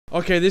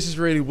Okay, this is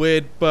really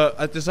weird, but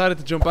I decided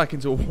to jump back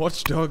into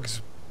Watch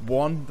Dogs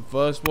 1, the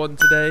first one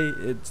today.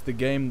 It's the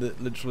game that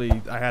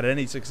literally I had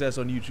any success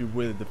on YouTube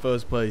with in the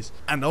first place.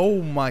 And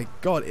oh my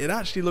god, it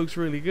actually looks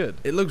really good.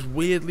 It looks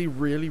weirdly,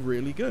 really,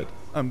 really good.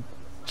 I'm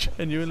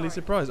genuinely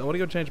surprised. I want to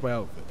go change my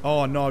outfit.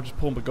 Oh no, I just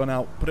pulled my gun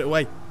out. Put it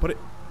away. Put it...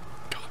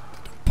 God,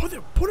 put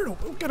it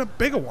away. Get a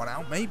bigger one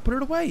out, mate. Put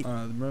it away.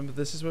 Remember,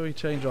 this is where we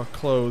change our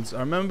clothes.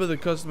 I remember the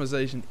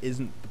customization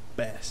isn't the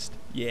best.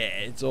 Yeah,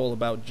 it's all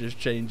about just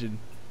changing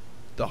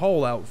the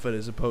whole outfit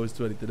as opposed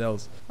to anything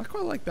else. I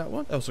quite like that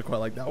one. I also quite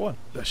like that one.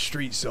 The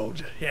street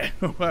soldier. Yeah,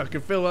 I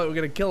can feel like we're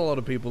going to kill a lot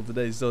of people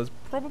today, so it's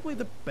probably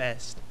the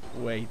best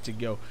way to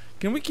go.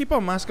 Can we keep our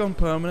mask on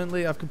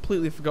permanently? I've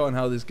completely forgotten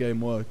how this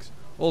game works.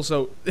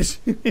 Also,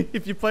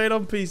 if you play it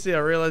on PC, I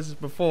realized this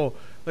before.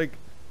 Like,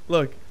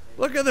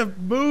 look at the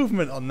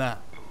movement on that.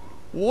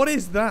 What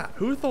is that?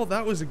 Who thought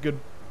that was a good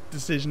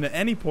decision at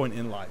any point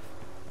in life?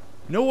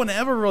 No one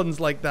ever runs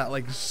like that,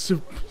 like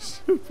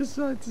super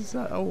side to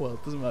side. Oh well,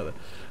 it doesn't matter.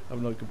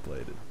 I'm not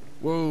complaining.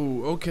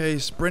 Whoa, okay,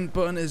 sprint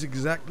button is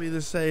exactly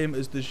the same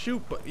as the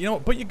shoot button. You know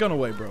what, put your gun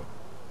away, bro.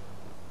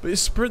 But your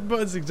sprint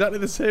button is exactly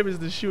the same as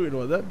the shooting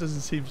one. That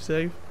doesn't seem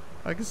safe.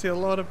 I can see a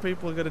lot of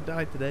people are going to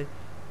die today.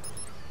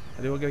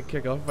 Anyone going to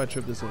kick off if I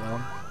trip this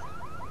alarm?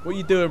 What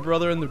you doing,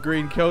 brother, in the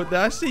green coat?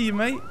 I see you,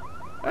 mate.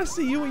 I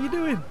see you. What you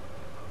doing?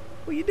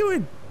 What you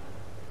doing?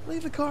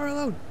 Leave the car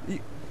alone.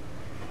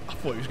 I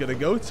thought he was going to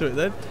go to it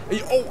then.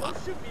 Oh,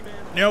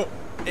 no,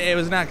 it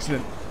was an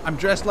accident. I'm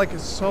dressed like a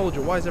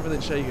soldier. Why is everything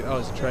shaking? Oh,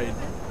 it's a train.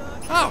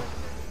 Oh!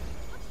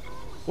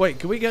 Wait,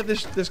 can we get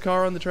this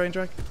car on the train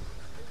track?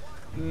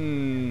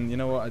 You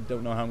know what? I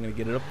don't know how I'm going to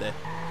get it up there.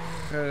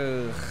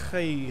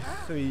 Hey.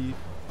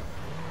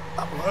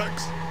 That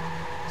works.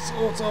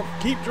 Sort of.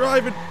 Keep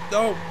driving.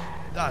 No,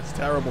 that's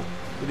terrible.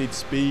 We need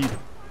speed.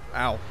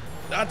 Ow.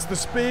 That's the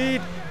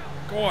speed.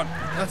 Go on.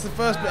 That's the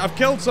first bit. I've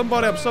killed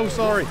somebody. I'm so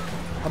sorry.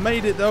 I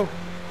made it though.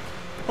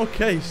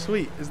 Okay,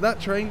 sweet. Is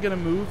that train gonna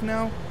move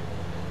now?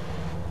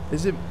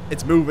 Is it?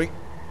 It's moving.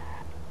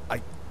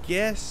 I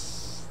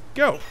guess.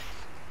 Go.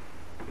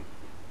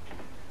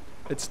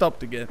 It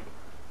stopped again.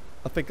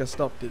 I think I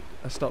stopped it.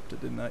 I stopped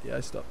it, didn't I? Yeah, I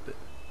stopped it.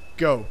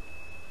 Go.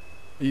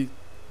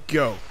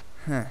 Go.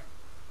 Huh.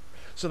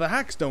 So the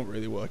hacks don't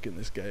really work in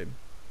this game.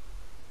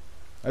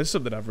 That's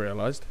something I've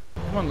realized.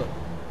 Come on, look.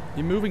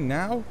 You're moving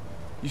now?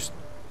 Is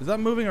that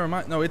moving or am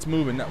I? No, it's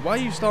moving now. Why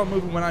you start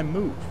moving when I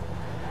move?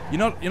 You're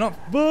not.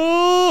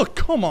 Oh,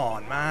 come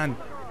on, man.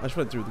 I just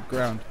went through the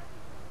ground.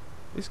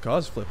 These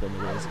cars flip on the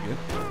rails again.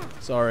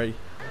 Sorry.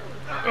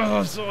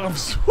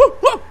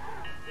 Oh,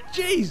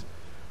 jeez.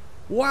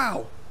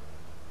 Wow.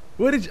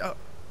 Where did you?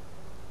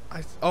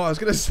 I was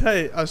gonna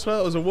say. I swear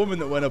that was a woman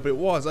that went up. It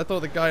was. I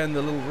thought the guy in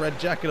the little red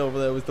jacket over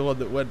there was the one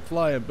that went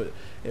flying, but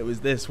it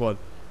was this one.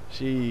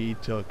 She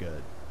took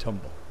a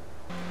tumble.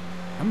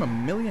 I'm a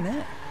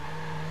millionaire.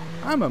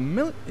 You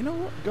know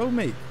what? Go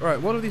me. Alright,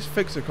 what are these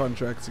fixer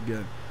contracts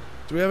again?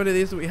 Do we have any of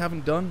these that we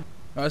haven't done?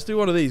 Alright, let's do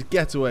one of these.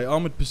 Getaway,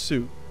 armored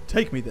pursuit.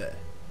 Take me there.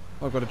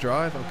 Oh, I've got to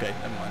drive? Okay,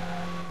 never mind.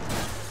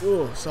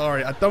 Oh,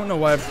 sorry. I don't know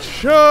why I've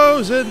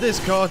chosen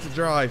this car to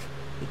drive.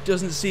 It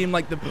doesn't seem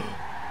like the...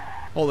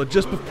 Hold on,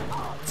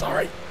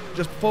 sorry.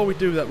 Just before we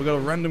do that, we've got a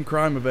random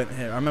crime event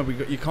here. I remember,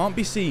 you can't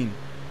be seen.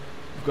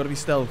 You've got to be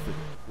stealthy.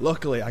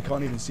 Luckily, I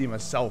can't even see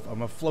myself.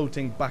 I'm a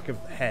floating back of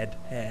hair.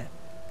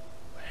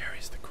 Where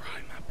is the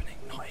crime happening?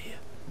 Not here.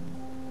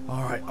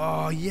 Alright.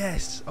 Oh,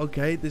 yes.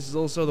 Okay, this is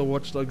also the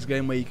Watch Dogs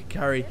game where you can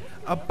carry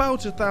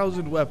about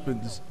 1,000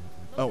 weapons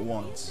at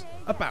once.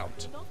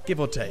 About. Give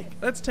or take.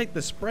 Let's take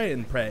the spray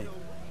and pray.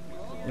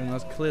 Even though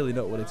that's clearly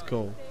not what it's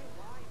called.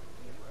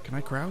 Can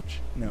I crouch?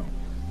 No.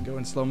 I can go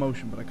in slow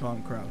motion, but I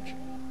can't crouch.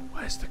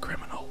 Where's the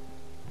criminal?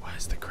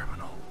 Where's the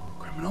criminal?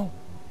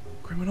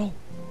 Criminal?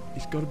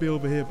 He's got to be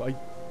over here, but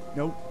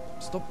no.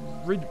 Stop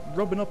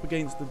rubbing up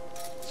against the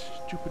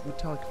stupid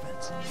metallic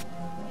fence.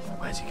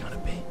 Where's he gonna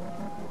be?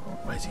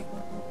 Where's he?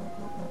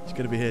 He's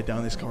gonna be here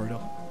down this corridor.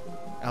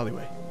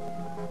 Alleyway.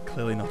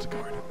 Clearly not a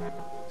corridor.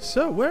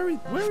 So, where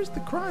is the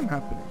crime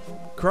happening?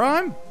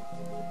 Crime?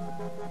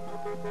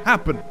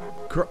 Happen.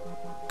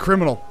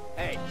 Criminal.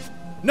 Hey.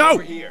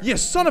 No! You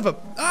son of a...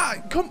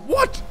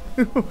 what?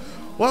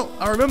 Well,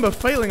 I remember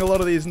failing a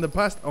lot of these in the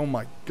past. Oh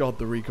my god,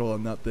 the recoil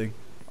on that thing.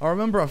 I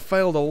remember I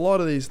failed a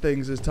lot of these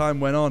things as time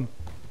went on.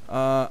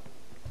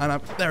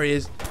 There he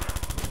is.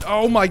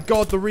 Oh my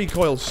god, the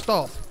recoil.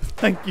 Stop.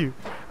 Thank you.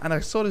 And I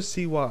sort of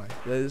see why.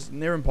 It's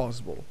near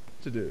impossible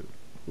to do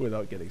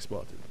without getting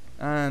spotted.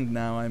 And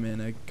now I'm in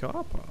a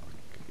car park.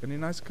 Any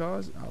nice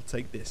cars? I'll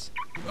take this.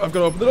 I've got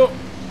to open the door.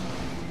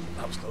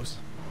 That was close.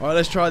 Alright,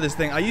 let's try this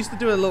thing. I used to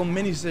do a little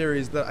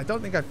mini-series that I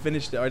don't think I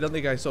finished it. I don't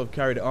think I sort of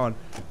carried it on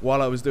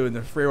while I was doing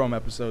the free roam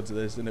episodes of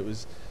this, and it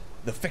was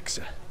The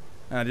Fixer.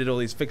 And I did all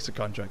these fixer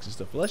contracts and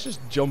stuff. But let's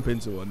just jump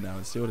into one now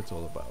and see what it's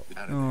all about.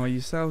 Oh,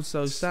 you sound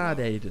so sad,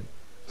 Aiden.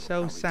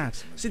 So sad.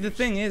 See, the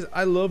thing is,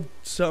 I loved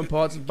certain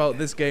parts about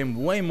this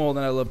game way more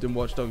than I loved in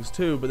Watch Dogs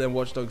 2, but then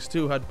Watch Dogs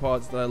 2 had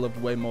parts that I loved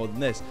way more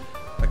than this.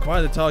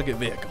 Acquire the target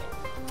vehicle.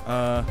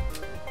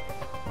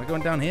 Where Am I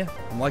going down here?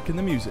 I'm liking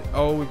the music.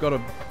 Oh, we've got a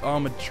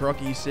armored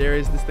truck. Are you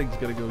serious? This thing's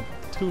gonna go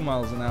 2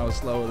 miles an hour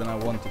slower than I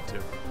wanted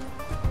to.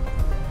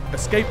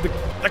 Escape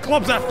the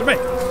club's after me.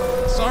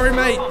 Sorry,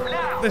 mate.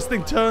 This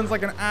thing turns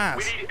like an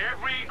ass. We need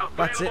every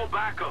That's it. available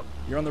backup.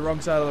 You're on the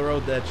wrong side of the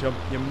road there, chump.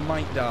 You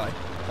might die.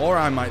 Or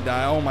I might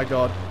die. Oh my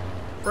god.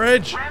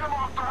 Bridge! Ran him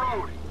off the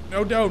road.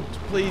 No, don't.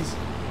 Please.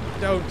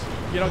 Don't.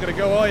 You're not gonna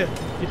go, are you?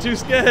 You're too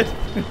scared.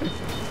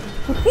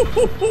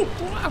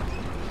 Wow.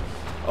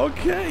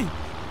 Okay.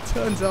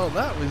 Turns out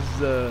that was,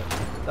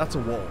 that's a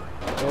wall.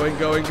 Going,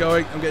 going,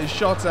 going. I'm getting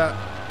shot at.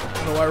 I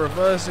don't know why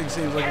reversing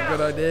seems like a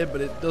good idea,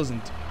 but it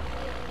doesn't.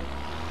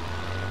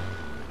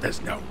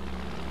 There's no.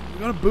 You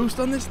got a boost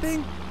on this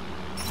thing?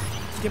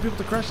 Get people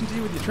to crash into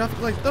you with your traffic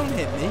lights? Don't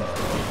hit me.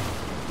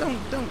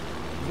 Don't.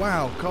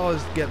 Wow,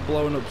 cars get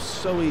blown up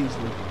so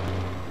easily.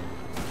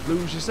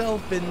 Lose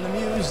yourself in the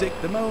music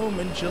the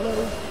moment you're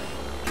low.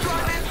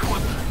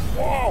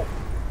 Whoa!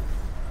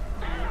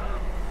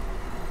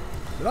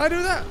 Did I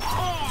do that?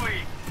 Holy,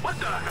 what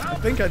the hell? I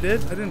think I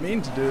did. I didn't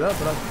mean to do that,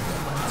 but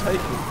I'll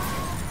take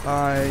it.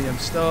 I am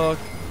stuck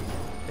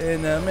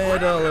in the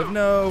middle of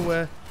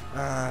nowhere.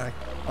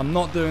 I'm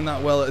not doing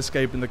that well at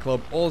escaping the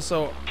club.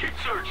 Also, Keep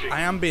searching.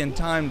 I am being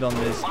timed on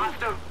this.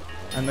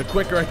 And the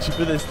quicker I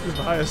do this, the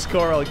higher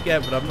score I'll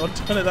get, but I've not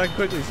done it that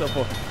quickly so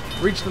far.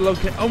 Reach the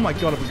location. Oh my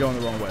god, I've been going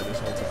the wrong way this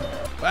whole time.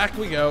 Back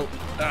we go.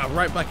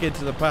 Right back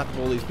into the path of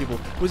all these people.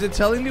 Was it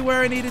telling me where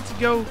I needed to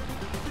go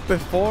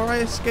before I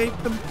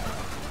escaped them?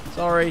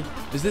 Sorry.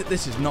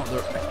 This is not the...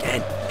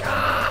 Again.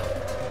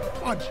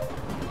 Fudge.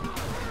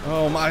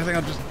 Oh my, I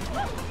think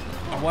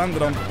I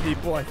landed on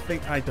people. I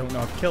don't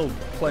know. I've killed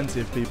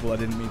plenty of people I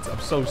didn't mean to. I'm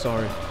so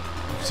sorry.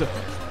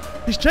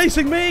 He's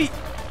chasing me!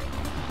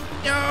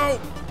 Yo!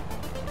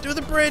 Do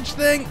the bridge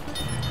thing!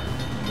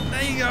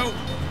 There you go.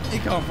 He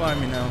can't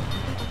find me now.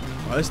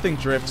 Oh, this thing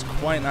drifts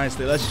quite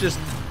nicely. Let's just...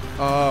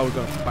 Oh, we've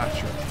got a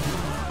battery.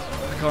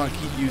 I can't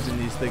keep using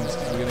these things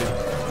because we're going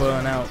to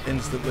burn out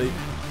instantly.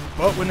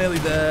 But we're nearly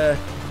there.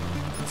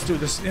 Let's do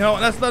this. You know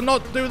what? Let's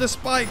not do the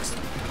spikes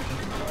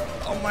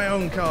on my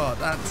own car.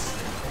 That's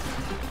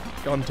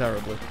gone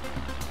terribly.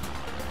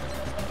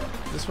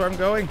 Is this where I'm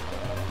going?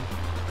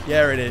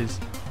 Yeah, it is.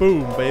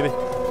 Boom, baby.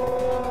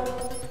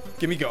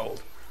 Give me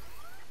gold.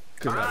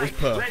 Because that was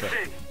perfect.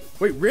 Listen,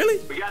 wait, really?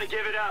 we gotta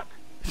give it up.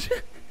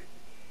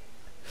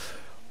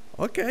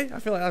 Okay, I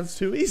feel like that's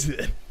too easy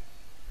then.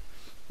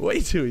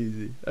 Way too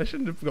easy. I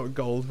shouldn't have got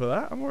gold for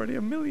that. I'm already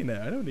a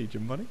millionaire. I don't need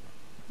your money.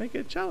 Make it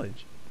a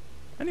challenge.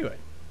 Anyway.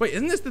 Wait,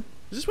 is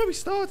this where we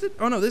started?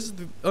 Oh no, this is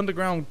the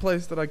underground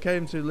place that I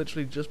came to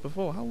literally just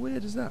before. How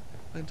weird is that?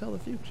 I can tell the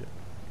future.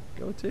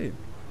 Go team.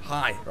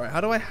 Hi. Right,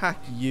 how do I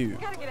hack you?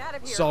 Gotta get out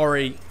of here.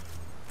 Sorry.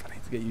 I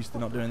need to get used to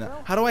not doing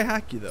that. How do I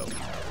hack you though?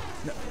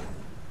 No.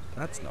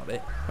 That's not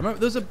it. Remember,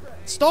 there's a...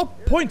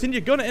 Stop pointing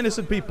your gun at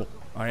innocent people.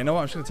 Alright, you know what?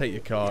 I'm just going to take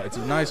your car. It's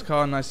a nice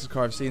car, nicest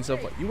car I've seen so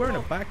far. You wearing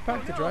a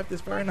backpack to drive this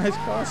very nice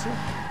car, sir?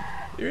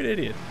 You're an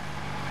idiot.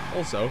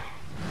 Also,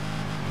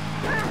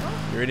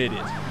 you're an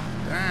idiot.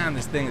 Damn,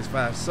 this thing is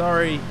fast.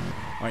 Sorry.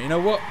 Alright, you know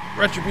what?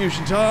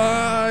 Retribution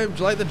time. Do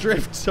you like the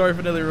drift? Sorry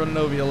for nearly running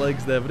over your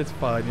legs there, but it's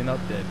fine. You're not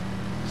dead.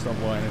 Stop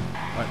whining.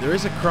 Alright, there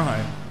is a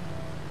crime.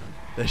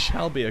 There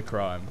shall be a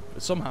crime.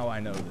 But somehow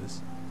I know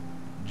this.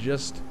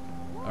 Just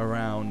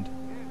around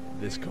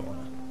this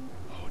corner.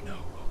 Oh no,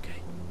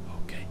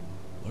 okay.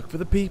 Look for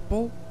the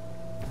people.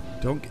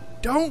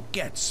 Don't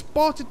get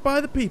spotted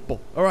by the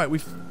people. Alright,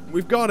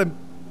 we've got him.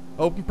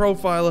 Open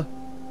profiler.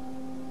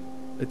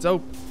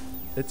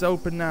 It's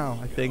open now,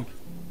 I think.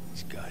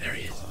 He's got There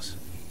he is. close.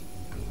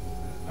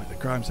 Right, the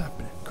crime's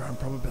happening. Crime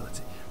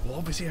probability. Well,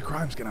 obviously a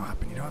crime's gonna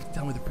happen. You don't have to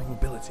tell me the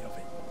probability of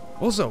it.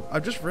 Also,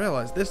 I've just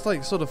realized this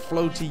like sort of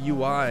floaty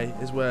UI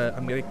is where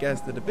I'm gonna guess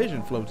the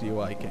Division floaty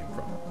UI came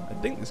from. I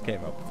think this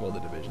came out before the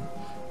Division.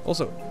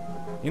 Also,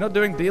 you're not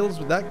doing deals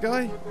with that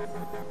guy?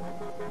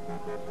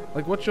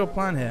 Like, what's your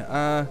plan here?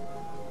 I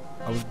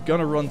was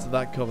gonna run to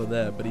that cover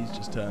there, but he's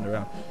just turned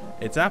around.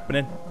 It's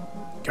happening.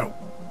 Go.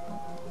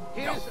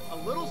 Here's a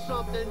little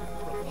something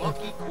from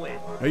Lucky Quinn.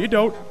 No, you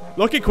don't.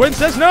 Lucky Quinn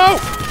says no!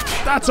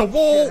 That's a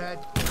wall!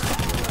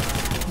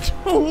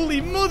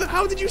 Holy mother,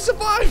 how did you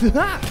survive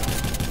that?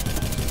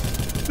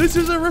 This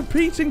is a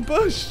repeating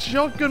burst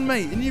shotgun,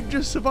 mate, and you've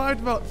just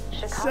survived about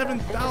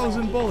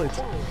 7,000 bullets.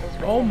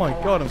 Oh my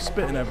god, I'm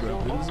spitting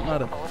everywhere, but it doesn't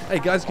matter. Hey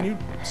guys, can you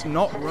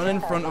not run in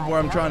front of where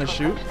I'm trying to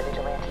shoot?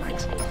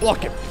 Thanks.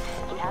 Block him.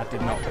 That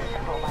did not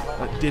work.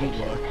 That didn't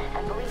work.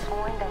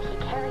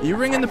 Are you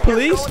ringing the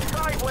police?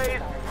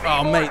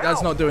 Oh mate,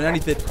 that's not doing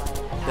anything.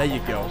 There you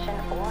go.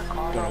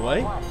 Got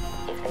away.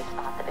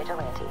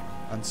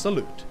 And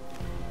salute.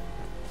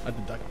 I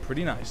did that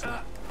pretty nicely.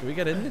 Can we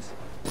get in this?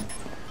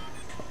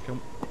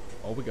 Come.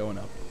 Oh, we're going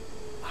up.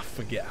 I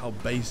forget how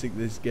basic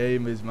this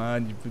game is,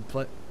 man.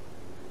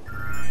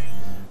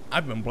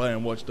 I've been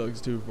playing Watch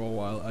Dogs 2 for a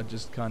while. I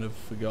just kind of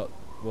forgot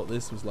what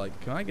this was like.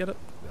 Can I get it?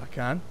 I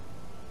can.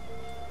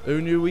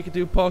 Who knew we could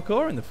do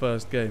parkour in the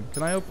first game?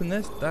 Can I open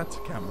this? That's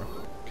a camera.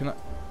 Can I?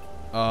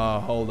 Ah,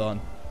 hold on.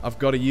 I've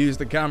got to use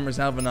the cameras,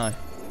 haven't I?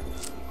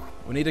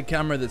 We need a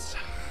camera that's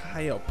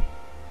high up?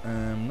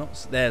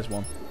 There's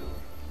one.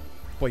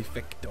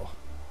 Perfecto.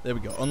 There we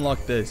go.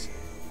 Unlock this.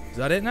 Is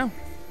that it now?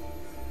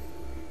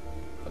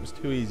 That was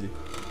too easy.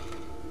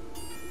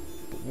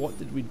 But what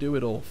did we do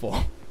it all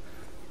for?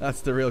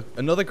 That's the real...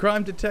 Another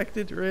crime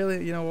detected?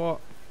 Really? You know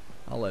what?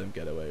 I'll let him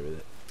get away with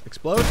it.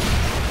 Explode?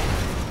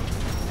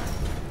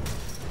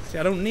 See,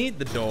 I don't need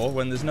the door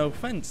when there's no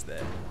fence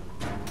there.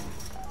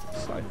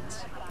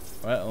 Silence.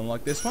 Right,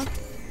 unlock this one.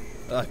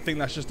 I think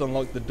that's just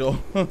unlocked the door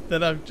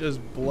that I've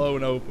just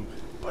blown open.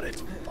 But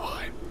it's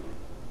fine.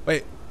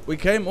 Wait, we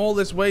came all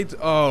this way to...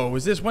 Oh,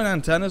 was this when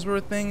antennas were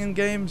a thing in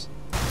games?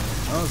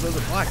 Oh, so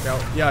there's a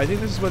blackout. Yeah, I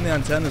think this is when the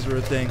antennas were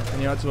a thing.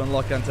 And you had to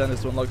unlock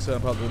antennas to unlock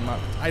certain parts of the map.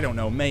 I don't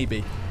know,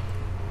 maybe.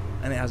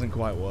 And it hasn't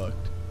quite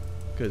worked.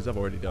 Because I've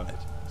already done it.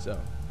 So,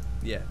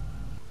 yeah. What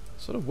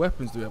sort of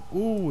weapons do we have?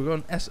 Ooh, we've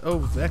got an SO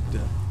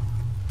Vector.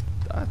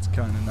 That's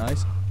kind of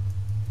nice.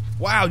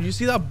 Wow, do you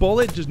see that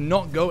bullet just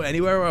not go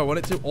anywhere where I want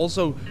it to?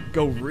 Also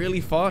go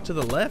really far to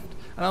the left?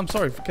 And I'm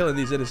sorry for killing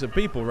these innocent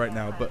people right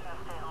now, but...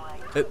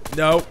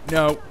 no.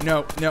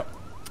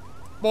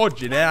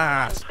 Bodging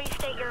ass. Please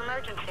state your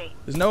emergency.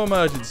 There's no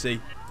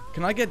emergency.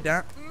 Can I get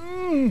down?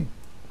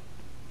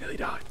 Nearly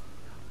died.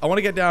 I want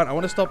to get down. I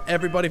want to stop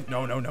everybody.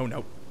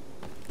 No.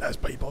 There's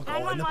people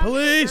calling the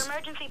police. Your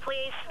emergency,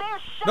 please.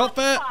 There's shots Not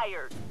fair.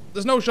 fired.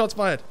 There's no shots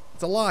fired.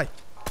 It's a lie.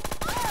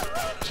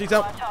 She's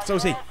out.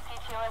 So's he.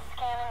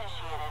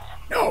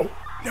 No.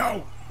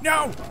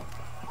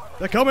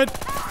 They're coming.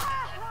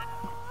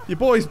 Your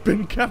boy's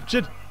been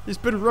captured. He's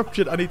been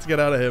ruptured. I need to get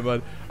out of here,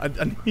 man. I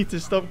need to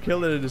stop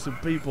killing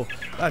innocent people.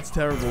 That's a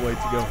terrible way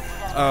to go.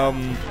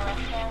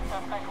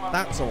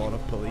 That's a lot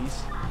of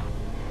police.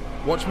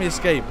 Watch me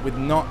escape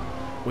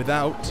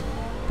without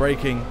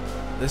breaking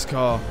this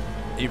car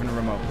even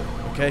remotely.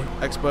 Okay?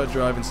 Expert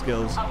driving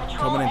skills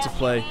coming into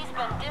play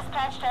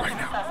right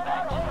now.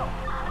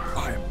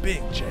 I am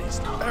being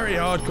chased. Very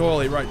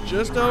hardcorely. Right,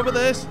 just over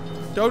this.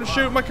 Don't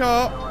shoot my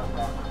car.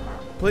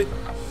 Please.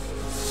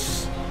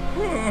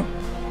 I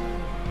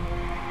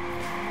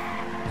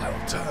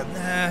will turn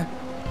there.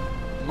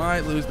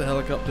 Might lose the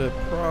helicopter.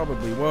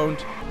 Probably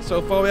won't.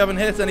 So far we haven't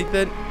hit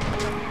anything.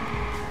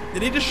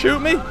 Did he just shoot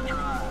me?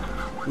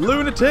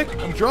 Lunatic.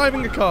 I'm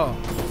driving a car.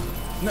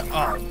 No.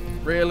 Oh,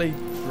 really?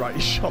 Right,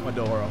 he shot my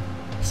door off.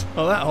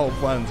 So that whole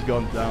plan's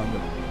gone down the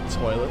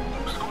toilet.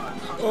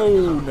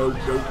 Oh, no.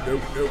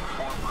 We're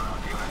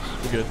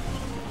good.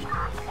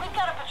 We've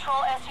got a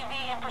patrol SUV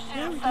in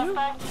pursuit of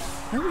suspect.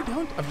 No, we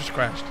don't. I've just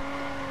crashed.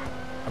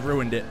 I've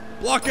ruined it.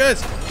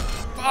 Blockers!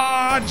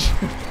 Fudge!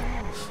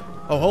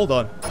 Oh, hold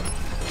on.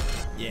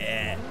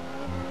 Yeah.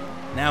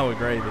 Now we're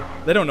gravy.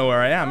 They don't know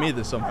where I am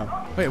either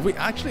somehow. Wait, we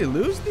actually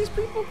lose these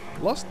people?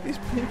 Lost these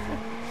people?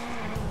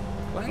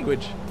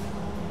 Language.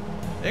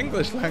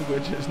 English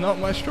language is not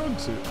my strong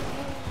suit.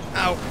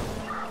 Ow.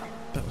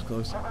 That was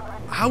close.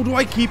 How do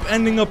I keep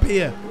ending up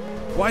here?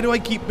 Why do I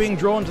keep being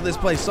drawn to this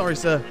place? Sorry,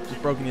 sir.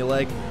 Just broken your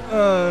leg.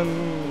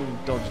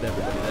 Dodged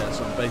everybody there,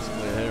 so I'm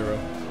basically a hero.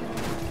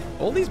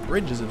 All these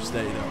bridges have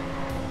stayed up.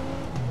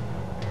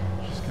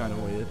 Which is kind of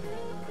weird.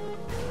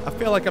 I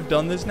feel like I've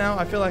done this now.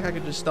 I feel like I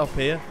could just stop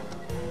here,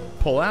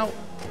 pull out,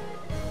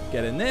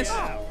 get in this,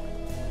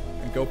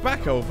 and go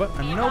back over,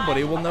 and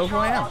nobody will know who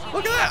I am.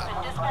 Look at that!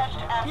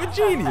 I'm a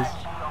genius.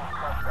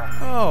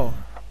 Oh.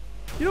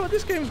 You know what?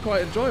 This game's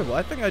quite enjoyable.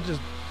 I think I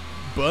just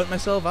burnt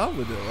myself out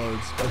with it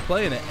loads. I was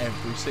playing it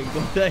every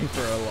single day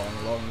for a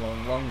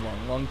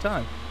long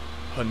time.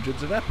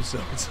 Hundreds of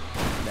episodes.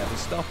 Never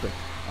stopping.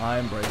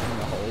 I'm breaking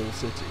the whole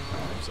city.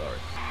 I'm sorry.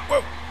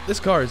 Whoa!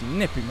 This car is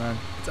nippy, man.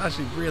 It's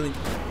actually really...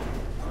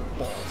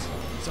 balls.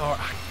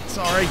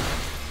 Sorry.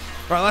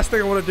 Right, last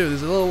thing I want to do.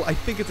 There's a little... I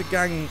think it's a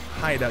gang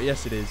hideout.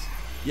 Yes, it is.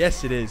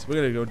 Yes, it is. We're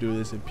going to go do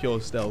this in pure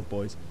stealth,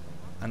 boys.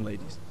 And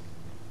ladies.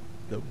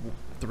 The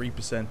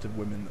 3% of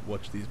women that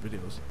watch these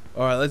videos.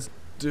 Alright, let's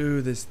do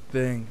this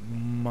thing.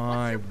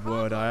 My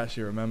word, I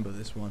actually remember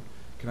this one.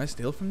 Can I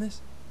steal from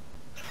this?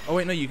 Oh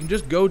wait, no, you can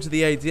just go to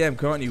the ATM,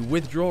 can't you?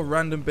 Withdraw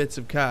random bits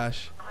of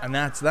cash, and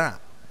that's that.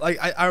 Like,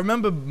 I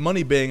remember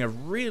money being a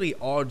really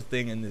odd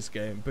thing in this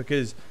game,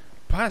 because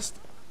past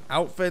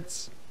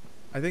outfits,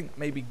 I think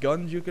maybe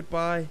guns you could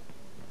buy,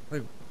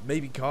 like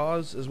maybe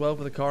cars as well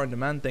for the car on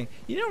demand thing.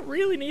 You don't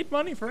really need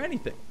money for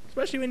anything,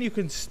 especially when you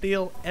can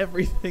steal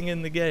everything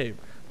in the game.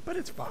 But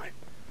it's fine.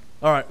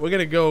 Alright, we're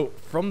gonna go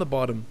from the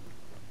bottom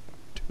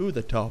to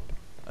the top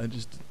and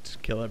just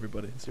kill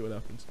everybody and see what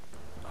happens.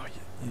 Oh,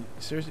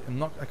 seriously,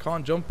 I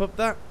can't jump up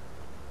that?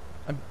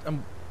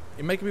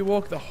 You're making me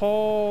walk the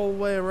whole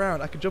way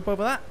around. I could jump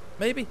over that?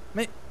 Maybe?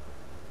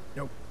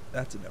 Nope,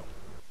 that's a no.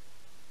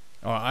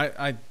 Alright,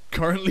 I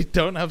currently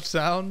don't have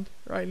sound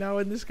right now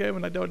in this game,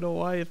 and I don't know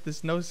why. If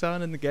there's no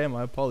sound in the game,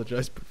 I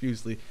apologize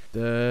profusely.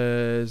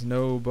 There's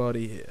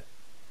nobody here.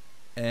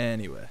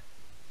 Anywhere.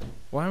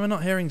 Why am I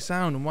not hearing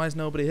sound, and why is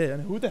nobody here?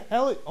 And who the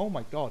hell is... Oh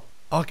my god.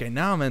 Okay,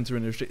 now I'm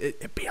entering the street.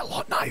 It'd be a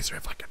lot nicer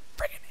if I could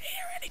friggin'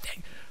 hear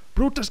anything.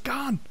 Brutus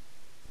gone.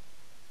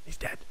 He's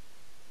dead.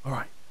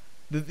 Alright.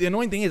 The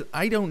annoying thing is,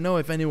 I don't know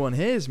if anyone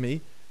hears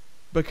me,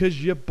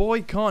 because your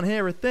boy can't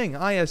hear a thing.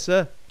 Hiya,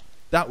 sir.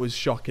 That was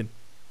shocking.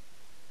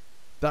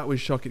 That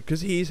was shocking.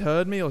 Because he's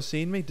heard me or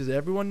seen me. Does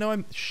everyone know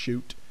him?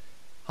 Shoot.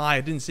 Hi,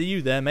 I didn't see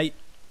you there, mate.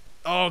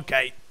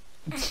 Okay.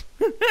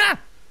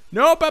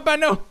 No, Papa,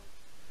 no.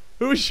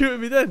 Who was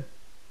shooting me then?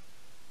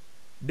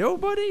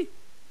 Nobody?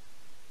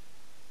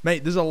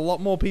 Mate, there's a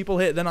lot more people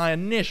here than I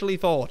initially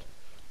thought.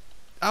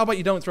 How about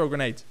you don't throw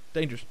grenades?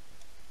 Dangerous.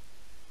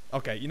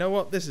 Okay, you know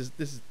what? This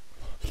is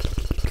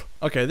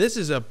okay, this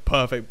is a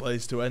perfect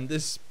place to end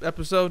this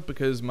episode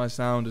because my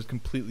sound has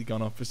completely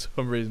gone off for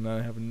some reason.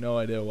 I have no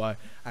idea why.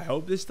 I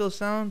hope there's still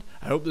sound.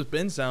 I hope there's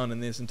been sound in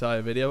this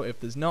entire video. If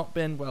there's not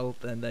been, well,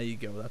 then there you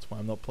go. That's why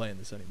I'm not playing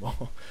this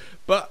anymore.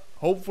 But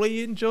hopefully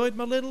you enjoyed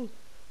my little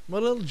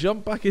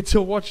jump back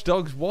into Watch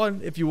Dogs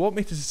 1. If you want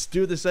me to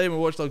do the same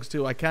with Watch Dogs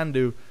 2, I can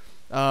do.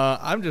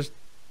 I'm just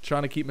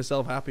trying to keep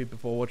myself happy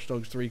before Watch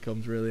Dogs 3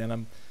 comes, really, and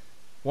I'm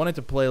wanting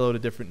to play a load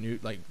of different new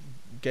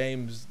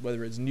games,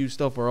 whether it's new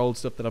stuff or old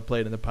stuff that I've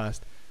played in the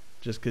past,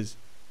 just because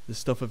the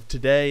stuff of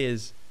today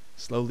is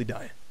slowly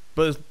dying.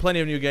 But there's plenty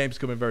of new games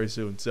coming very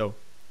soon, so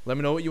let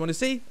me know what you want to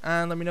see,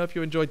 and let me know if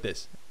you enjoyed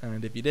this.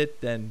 And if you did,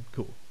 then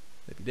cool.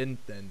 If you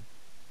didn't, then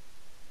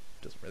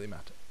it doesn't really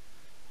matter.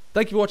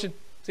 Thank you for watching.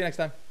 See you next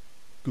time.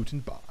 Guten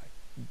bye.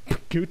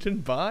 Guten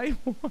bye?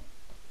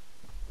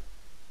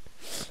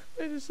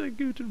 I just said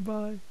guten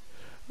bye.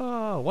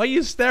 Oh, why are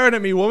you staring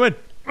at me, woman?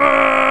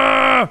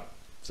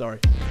 Sorry.